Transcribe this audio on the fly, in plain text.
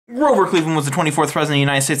Grover Cleveland was the 24th president of the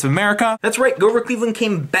United States of America. That's right, Grover Cleveland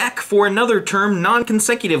came back for another term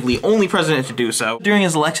non-consecutively, only president to do so. During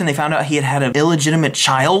his election, they found out he had an illegitimate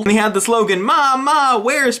child. And he had the slogan, Ma,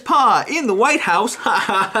 where's Pa? In the White House, ha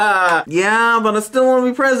ha ha. Yeah, but I still want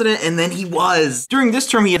to be president, and then he was. During this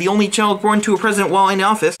term, he had the only child born to a president while in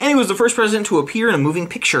office, and he was the first president to appear in a moving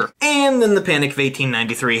picture. And then the Panic of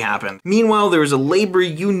 1893 happened. Meanwhile, there was a labor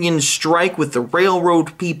union strike with the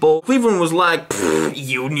railroad people. Cleveland was like,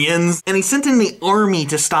 unions. And he sent in the army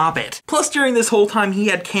to stop it. Plus, during this whole time, he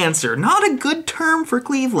had cancer. Not a good term for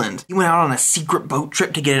Cleveland. He went out on a secret boat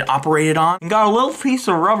trip to get it operated on, and got a little piece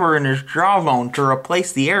of rubber in his jawbone to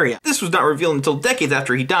replace the area. This was not revealed until decades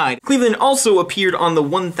after he died. Cleveland also appeared on the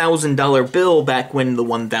 $1,000 bill back when the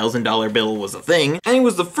 $1,000 bill was a thing, and he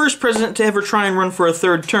was the first president to ever try and run for a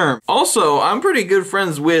third term. Also, I'm pretty good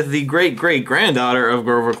friends with the great-great-granddaughter of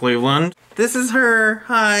Grover Cleveland. This is her.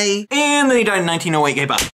 Hi. And then he died in 1908. Okay, bye.